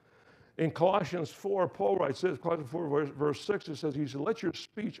Lord. In Colossians 4, Paul writes this, Colossians 4, verse 6, it says, he said, let your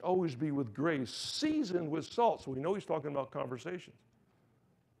speech always be with grace, seasoned with salt. So we know he's talking about conversations.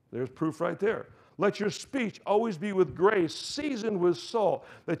 There's proof right there. Let your speech always be with grace, seasoned with salt,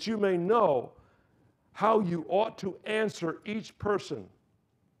 that you may know how you ought to answer each person.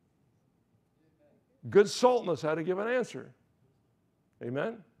 Good salt knows how to give an answer.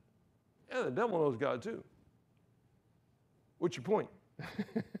 Amen? Yeah, the devil knows God too. What's your point?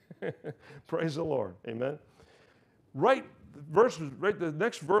 Praise the Lord. Amen? Right the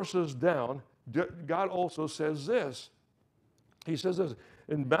next verses down, God also says this. He says this.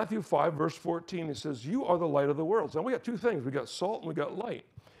 In Matthew 5, verse 14, he says, you are the light of the world. So we got two things. We got salt and we got light.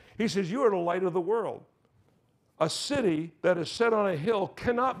 He says, you are the light of the world. A city that is set on a hill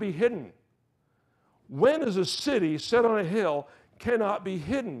cannot be hidden. When is a city set on a hill cannot be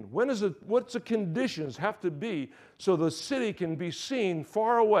hidden? What's the conditions have to be so the city can be seen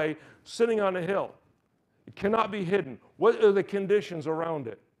far away sitting on a hill? It cannot be hidden. What are the conditions around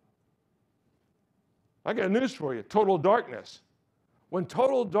it? I got news for you. Total darkness. When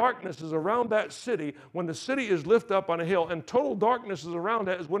total darkness is around that city, when the city is lifted up on a hill, and total darkness is around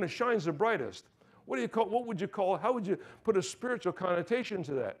that is when it shines the brightest. What would you call, how would you put a spiritual connotation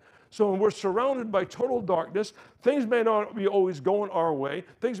to that? So when we're surrounded by total darkness, things may not be always going our way.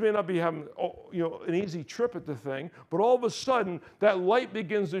 Things may not be having an easy trip at the thing, but all of a sudden, that light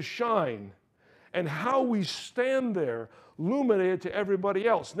begins to shine. And how we stand there illuminated to everybody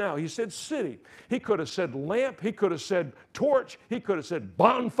else. Now, he said city. He could have said lamp. He could have said torch. He could have said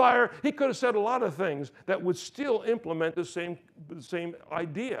bonfire. He could have said a lot of things that would still implement the same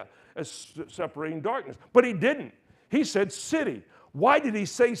idea as separating darkness. But he didn't. He said city. Why did he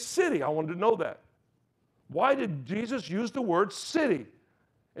say city? I wanted to know that. Why did Jesus use the word city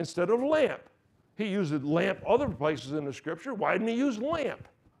instead of lamp? He used lamp other places in the scripture. Why didn't he use lamp?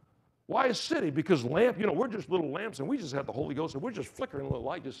 Why a city? Because lamp, we're just little lamps and we just have the Holy Ghost and we're just flickering a little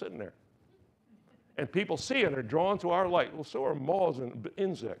light just sitting there. And people see it and are drawn to our light. Well, so are moths and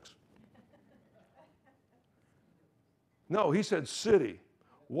insects. No, he said city.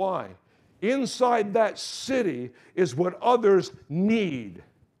 Why? Inside that city is what others need.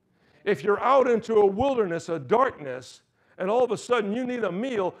 If you're out into a wilderness, a darkness, and all of a sudden you need a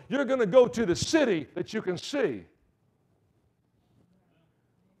meal, you're going to go to the city that you can see.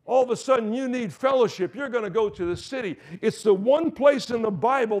 All of a sudden you need fellowship, you're going to go to the city. It's the one place in the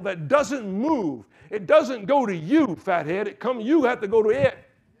Bible that doesn't move. It doesn't go to you, fathead. You have to go to it.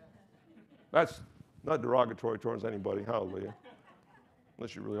 That's Not derogatory towards anybody, hallelujah.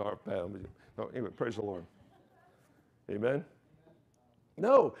 Unless you really are bad. No, anyway, praise the Lord. Amen?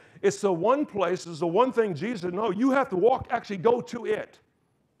 No, it's the one place, it's the one thing Jesus said, no, you have to walk, actually go to it.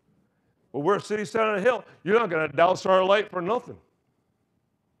 Well, we're a city set on a hill. You're not going to douse our light for nothing.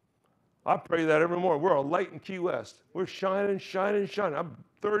 I pray that every morning. We're a light in Key West. We're shining, shining, shining. I'm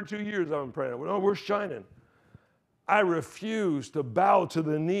 32 years I've been praying. No, we're shining. I refuse to bow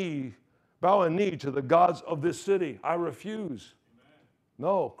a knee to the gods of this city. I refuse.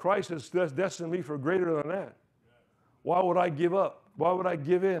 No, Christ has destined me for greater than that. Why would I give up? Why would I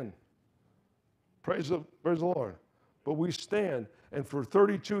give in? Praise the Lord. But we stand, and for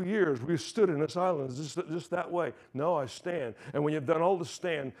 32 years we've stood in this island just that way. No, I stand. And when you've done all to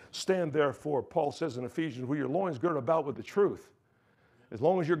stand therefore, Paul says in Ephesians, with your loins girded about with the truth. As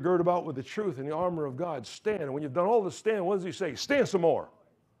long as you're girded about with the truth and the armor of God, stand. And when you've done all to stand, what does he say? Stand some more.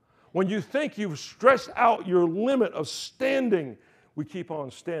 When you think you've stretched out your limit of standing, we keep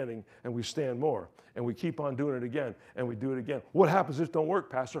on standing and we stand more. And we keep on doing it again, and we do it again. What happens if this don't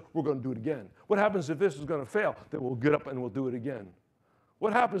work, Pastor? We're going to do it again. What happens if this is going to fail? Then we'll get up and we'll do it again.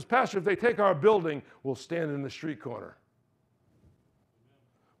 What happens, Pastor, if they take our building? We'll stand in the street corner.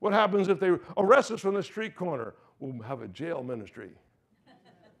 What happens if they arrest us from the street corner? We'll have a jail ministry.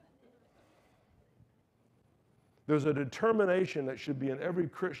 There's a determination that should be in every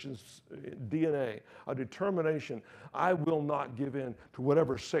Christian's DNA, a determination. I will not give in to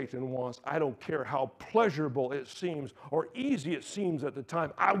whatever Satan wants. I don't care how pleasurable it seems or easy it seems at the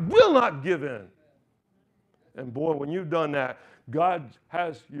time. I will not give in. And boy, when you've done that, God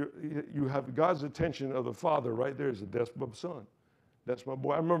has you have God's attention of the Father right there. That's my son. That's my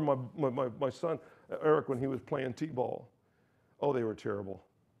boy. I remember my son, Eric, when he was playing T-ball. Oh, they were terrible.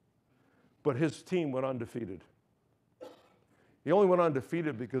 But his team went undefeated. He only went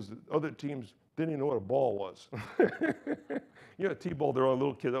undefeated because the other teams didn't even know what a ball was. You know, T-ball, they're all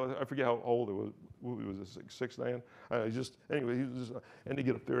little kids. I forget how old it was. He was 6, 9. Anyway, he was just, and they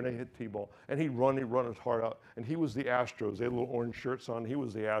get up there and they hit T-ball. And he'd run his heart out. And he was the Astros. They had little orange shirts on. He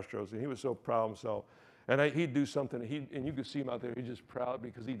was the Astros. And he was so proud of himself. And he'd do something, and you could see him out there. He's just proud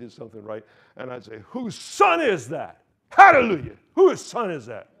because he did something right. And I'd say, whose son is that? Hallelujah. Whose son is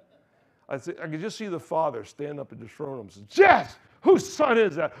that? I could just see the father stand up and dethrone him and say, yes, whose son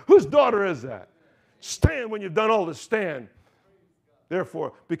is that? Whose daughter is that? Stand when you've done all to stand.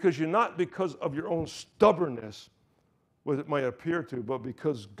 Therefore, because you're not because of your own stubbornness, what it might appear to, but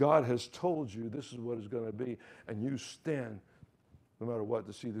because God has told you this is what it's going to be, and you stand no matter what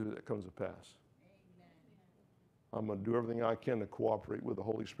to see that comes to pass. Amen. I'm going to do everything I can to cooperate with the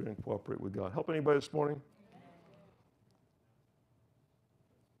Holy Spirit and cooperate with God. Help anybody this morning?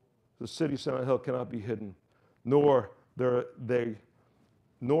 The city set on a hill cannot be hidden, nor do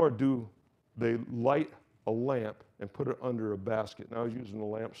they light a lamp and put it under a basket. Now I was using a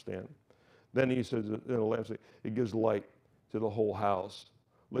lampstand. Then he says in a lampstand, it gives light to the whole house.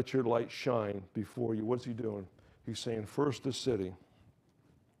 Let your light shine before you. What's he doing? He's saying first the city,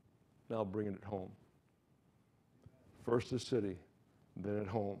 now bringing it home. First the city, then at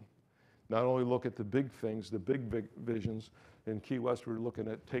home. Not only look at the big things, the big visions. In Key West, we were looking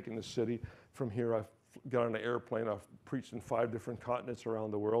at taking the city. From here, I've got on an airplane. I've preached in 5 different continents around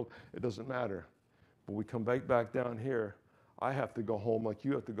the world. It doesn't matter. But we come back down here, I have to go home like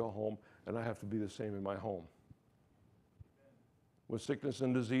you have to go home, and I have to be the same in my home. When sickness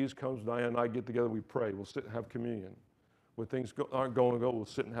and disease comes, Dianne and I get together, we pray. We'll sit and have communion. When things aren't going to go, we'll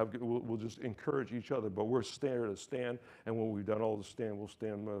sit and we'll just encourage each other. But we're there to stand, and when we've done all to stand, we'll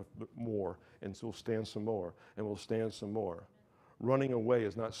stand more. And so we'll stand some more, and we'll stand some more. Running away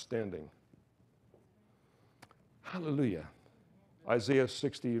is not standing. Hallelujah. Isaiah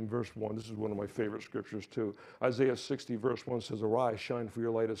 60 and verse 1, this is one of my favorite scriptures too. Isaiah 60 verse 1 says, arise, shine, for your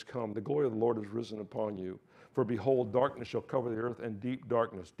light has come. The glory of the Lord is risen upon you. For behold, darkness shall cover the earth, and deep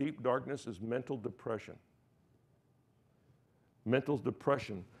darkness. Deep darkness is mental depression. Mental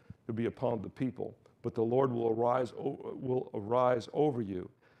depression to be upon the people. But the Lord will arise over you,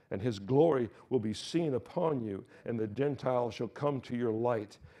 and his glory will be seen upon you, and the Gentiles shall come to your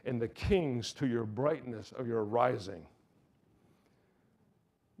light, and the kings to your brightness of your rising.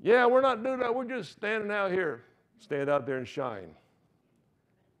 Yeah, we're not doing that. We're just standing out here. Stand out there and shine.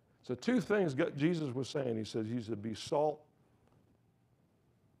 So 2 things Jesus was saying. He said, be salt,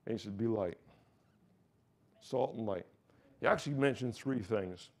 and he said, be light. Salt and light. He actually mentioned 3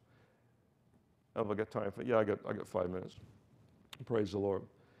 things. Have I got time for? Yeah, I got 5 minutes. Praise the Lord.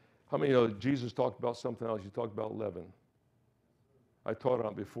 How many know that Jesus talked about something else? He talked about leaven. I taught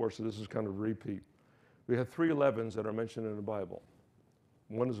on it before, so this is kind of a repeat. We have 3 leavens that are mentioned in the Bible.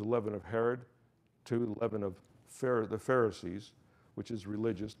 One is the leaven of Herod, 2, the leaven of the Pharisees, which is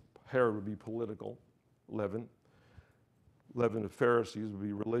religious. Herod would be political leaven. Leaven of Pharisees would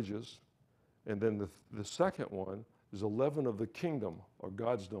be religious. And then the second one is the leaven of the kingdom or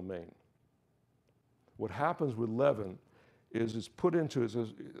God's domain. What happens with leaven is it's put into,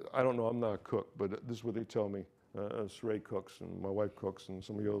 I don't know, I'm not a cook, but this is what they tell me. Saray cooks and my wife cooks and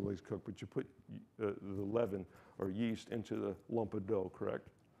some of the other ladies cook, but you put the leaven or yeast into the lump of dough, correct?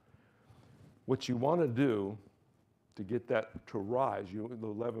 What you want to do to get that to rise, the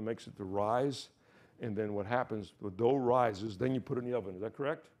leaven makes it to rise, and then what happens, the dough rises, then you put it in the oven. Is that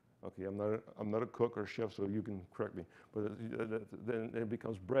correct? Okay, I'm not a cook or a chef, so you can correct me. But then it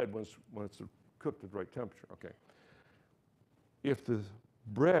becomes bread when it's cooked at the right temperature. Okay. If the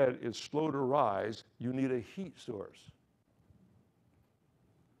bread is slow to rise, you need a heat source.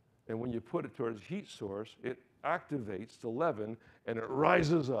 And when you put it towards heat source, it activates the leaven and it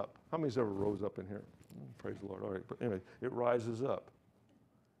rises up. How many's ever rose up in here? Praise the Lord. All right, but anyway, it rises up.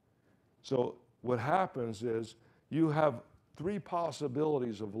 So what happens is you have 3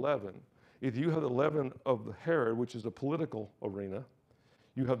 possibilities of leaven. Either you have the leaven of the Herod, which is a political arena.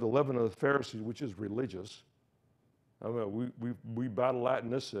 You have the leaven of the Pharisees, which is religious. I mean, we battle that in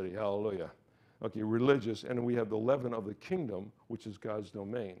this city, hallelujah. Okay, religious, and we have the leaven of the kingdom, which is God's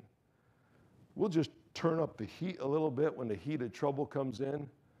domain. We'll just turn up the heat a little bit when the heat of trouble comes in.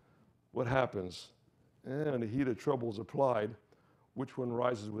 What happens? And the heat of trouble is applied. Which one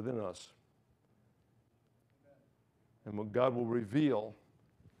rises within us? And when God will reveal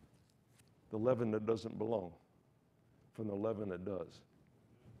the leaven that doesn't belong from the leaven that does.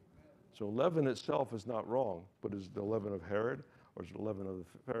 So leaven itself is not wrong, but is it the leaven of Herod or is it the leaven of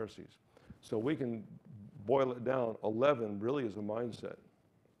the Pharisees? So we can boil it down. A leaven really is a mindset.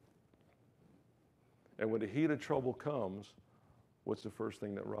 And when the heat of trouble comes, what's the first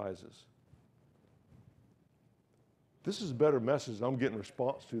thing that rises? This is a better message I'm getting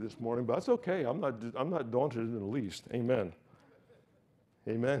response to this morning, but that's okay. I'm not daunted in the least. Amen.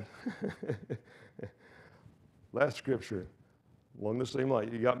 Amen. Last scripture. Along the same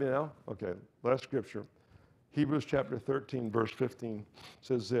line. You got me now? Okay. Last scripture. Hebrews chapter 13, verse 15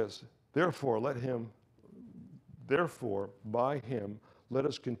 says this, Therefore, by him, let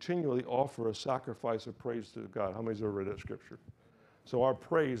us continually offer a sacrifice of praise to God. How many's ever read that scripture? So our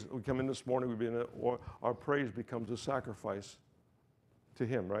praise, we come in this morning, our praise becomes a sacrifice to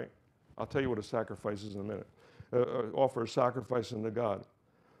him, right? I'll tell you what a sacrifice is in a minute. Offer a sacrifice unto God.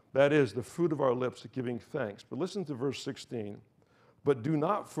 That is the fruit of our lips giving thanks. But listen to verse 16. But do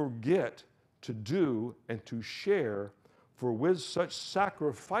not forget to do and to share, for with such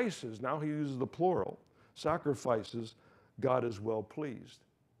sacrifices, now he uses the plural, sacrifices, God is well pleased.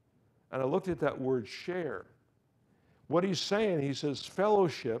 And I looked at that word share. What he's saying, he says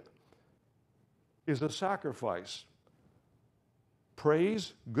fellowship is a sacrifice.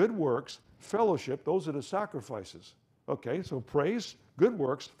 Praise, good works, fellowship, those are the sacrifices. Okay, so praise, good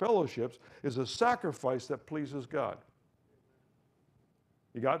works, fellowships is a sacrifice that pleases God.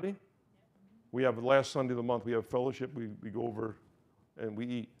 You got me? We have last Sunday of the month, we have fellowship. We go over and we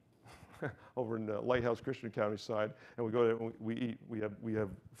eat over in the Lighthouse Christian County side, and we go there and we eat. We have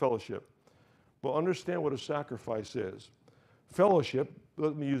fellowship. But understand what a sacrifice is. Fellowship,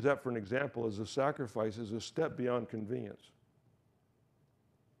 let me use that for an example, as a sacrifice is a step beyond convenience.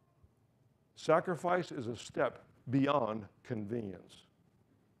 Sacrifice is a step beyond convenience.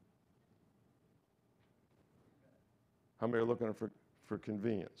 How many are looking for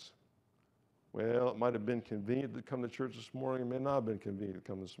convenience? Well, it might have been convenient to come to church this morning. It may not have been convenient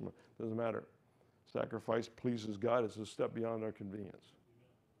to come this morning. Doesn't matter. Sacrifice pleases God. It's a step beyond our convenience.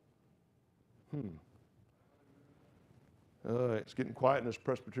 All right, it's getting quiet in this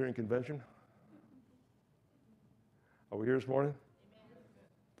Presbyterian convention. Are we here this morning? Amen.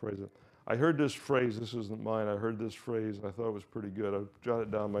 Praise it. I heard this phrase. This isn't mine. I heard this phrase, and I thought it was pretty good. I jotted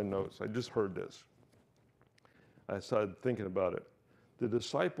it down in my notes. I just heard this. I started thinking about it. The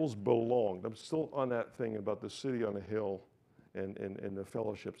disciples belonged. I'm still on that thing about the city on a hill and the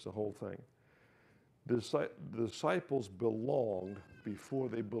fellowships, the whole thing. The disciples belonged before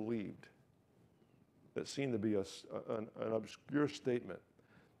they believed. That seemed to be an obscure statement.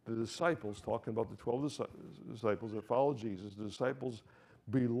 The disciples, talking about the 12 disciples that followed Jesus, the disciples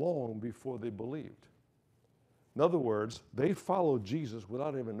belonged before they believed. In other words, they followed Jesus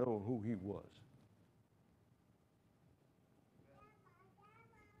without even knowing who he was.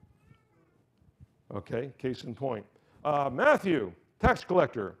 Okay, case in point. Matthew, tax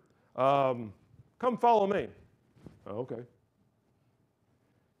collector, come follow me. Oh, okay.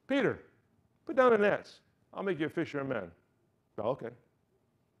 Peter, put down the nets. I'll make you a fisher of men. Oh, okay.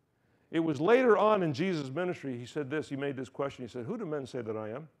 It was later on in Jesus' ministry, he said this, he made this question. He said, who do men say that I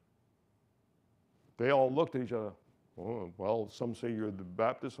am? They all looked at each other. Oh, well, some say you're the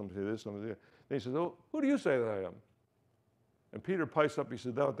Baptist, some say this, some say that. Then he says, oh, who do you say that I am? And Peter pipes up, he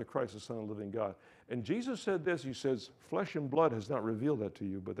said, thou art the Christ, the Son of the living God. And Jesus said this, he says, flesh and blood has not revealed that to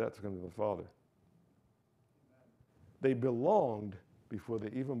you, but that's going to be the Father. They belonged before they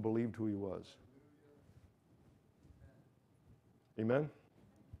even believed who he was. Amen?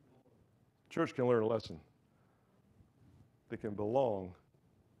 Church can learn a lesson. They can belong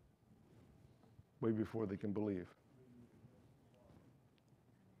way before they can believe.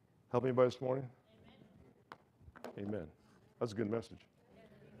 Help anybody this morning? Amen. That's a good message.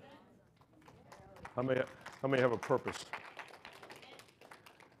 How many have a purpose?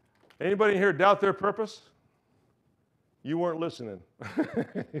 Anybody here doubt their purpose? You weren't listening.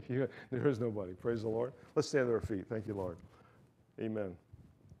 There is nobody. Praise the Lord. Let's stand to our feet. Thank you, Lord. Amen.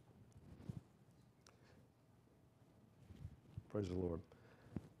 Praise the Lord.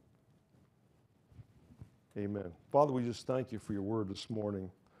 Amen. Father, we just thank you for your word this morning.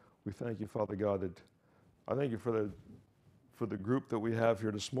 We thank you, Father God, that I thank you for the group that we have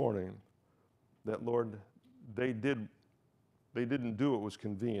here this morning, that, Lord, they didn't do what was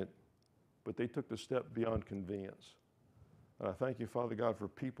convenient, but they took the step beyond convenience. And I thank you, Father God, for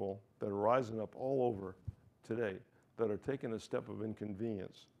people that are rising up all over today that are taking a step of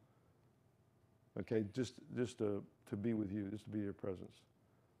inconvenience, okay, just to be with you, just to be in your presence.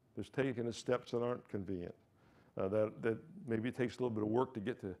 Just taking the steps that aren't convenient, that maybe it takes a little bit of work to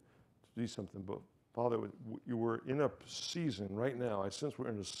get to do something. But Father, you were in a season right now. I sense we're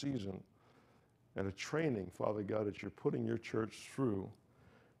in a season and a training, Father God, that you're putting your church through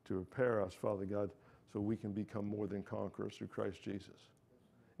to prepare us, Father God, so we can become more than conquerors through Christ Jesus.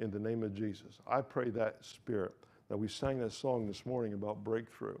 In the name of Jesus. I pray that spirit, that we sang that song this morning about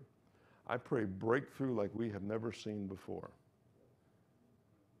breakthrough. I pray breakthrough like we have never seen before.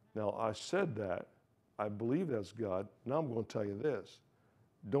 Now, I said that. I believe that's God. Now I'm going to tell you this.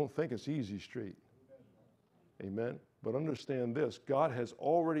 Don't think it's easy street. Amen. But understand this. God has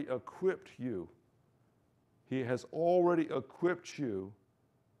already equipped you. He has already equipped you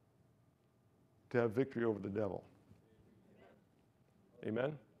to have victory over the devil.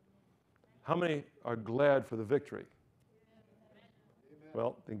 Amen. How many are glad for the victory?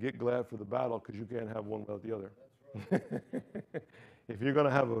 Well, then get glad for the battle, because you can't have one without the other. If you're going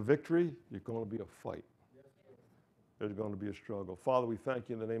to have a victory, you're going to be a fight. There's going to be a struggle. Father, we thank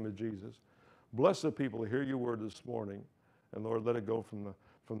you in the name of Jesus. Bless the people who hear your word this morning. And Lord, let it go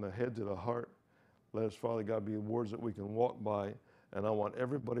from the head to the heart. Let us, Father God, be words that we can walk by. And I want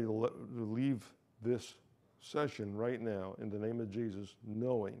everybody to leave this session right now in the name of Jesus,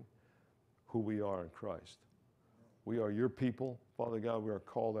 knowing who we are in Christ. We are your people. Father God, we are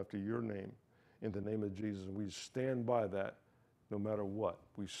called after your name in the name of Jesus. And we stand by that no matter what.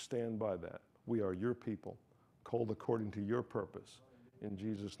 We stand by that. We are your people, called according to your purpose. In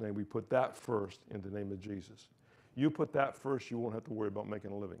Jesus' name, we put that first in the name of Jesus. You put that first, you won't have to worry about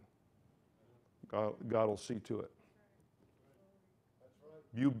making a living. God will see to it.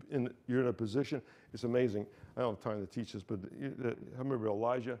 You're in a position, it's amazing. I don't have time to teach this, but I remember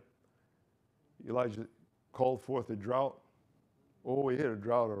Elijah. Elijah called forth a drought. Oh, he hit a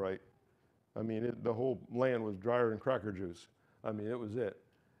drought, all right. I mean, the whole land was drier than cracker juice. I mean, it was it.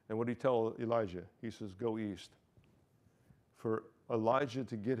 And what did he tell Elijah? He says, go east. For Elijah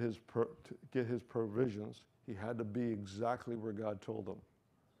to get his provisions, he had to be exactly where God told him.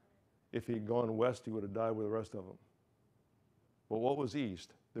 If he'd gone west, he would have died with the rest of them. But what was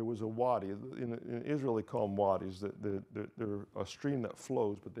east? There was a wadi. In Israel, they call them wadis. They're a stream that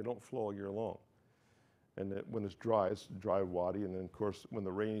flows, but they don't flow all year long. And when it's a dry wadi. And then, of course, when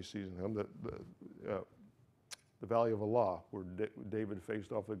the rainy season comes, the Valley of Allah, where David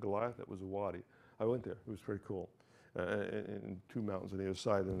faced off with Goliath, that was a wadi. I went there. It was very cool. And two mountains on either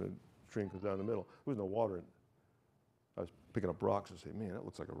side, and the stream comes down the middle. There was no water in it. I was picking up rocks and saying, man, that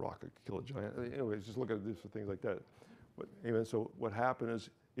looks like a rock. I could kill a giant. Anyways, just look at this for things like that. But amen. So what happened is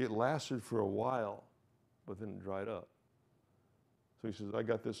it lasted for a while, but then it dried up. So he says, I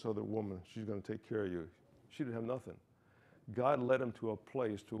got this other woman. She's going to take care of you. She didn't have nothing. God led him to a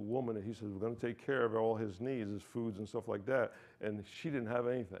place, to a woman, and he says, we're going to take care of all his needs, his foods and stuff like that. And she didn't have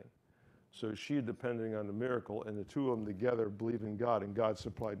anything. So she depending on the miracle, and the two of them together believed in God, and God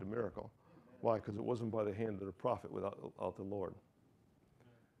supplied the miracle. Why? Because it wasn't by the hand of the prophet without the Lord.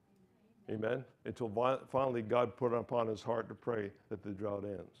 Amen? Until finally God put it upon his heart to pray that the drought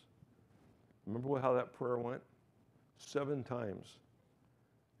ends. Remember how that prayer went? 7 times.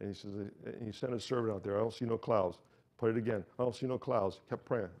 And he says, and he sent a servant out there. I don't see no clouds. Prayed again. I don't see no clouds. Kept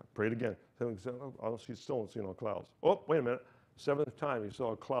praying. I prayed again. I still don't see no clouds. Oh, wait a minute. Seventh time, he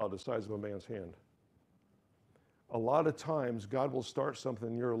saw a cloud the size of a man's hand. A lot of times, God will start something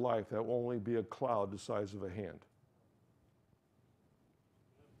in your life that will only be a cloud the size of a hand.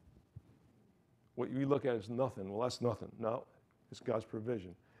 What you look at is nothing. Well, that's nothing. No, it's God's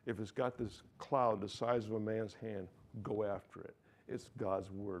provision. If it's got this cloud the size of a man's hand, go after it. It's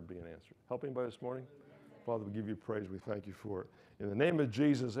God's word being answered. Help anybody this morning? Father, we give you praise. We thank you for it. In the name of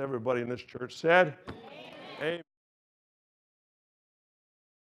Jesus, everybody in this church said, Amen.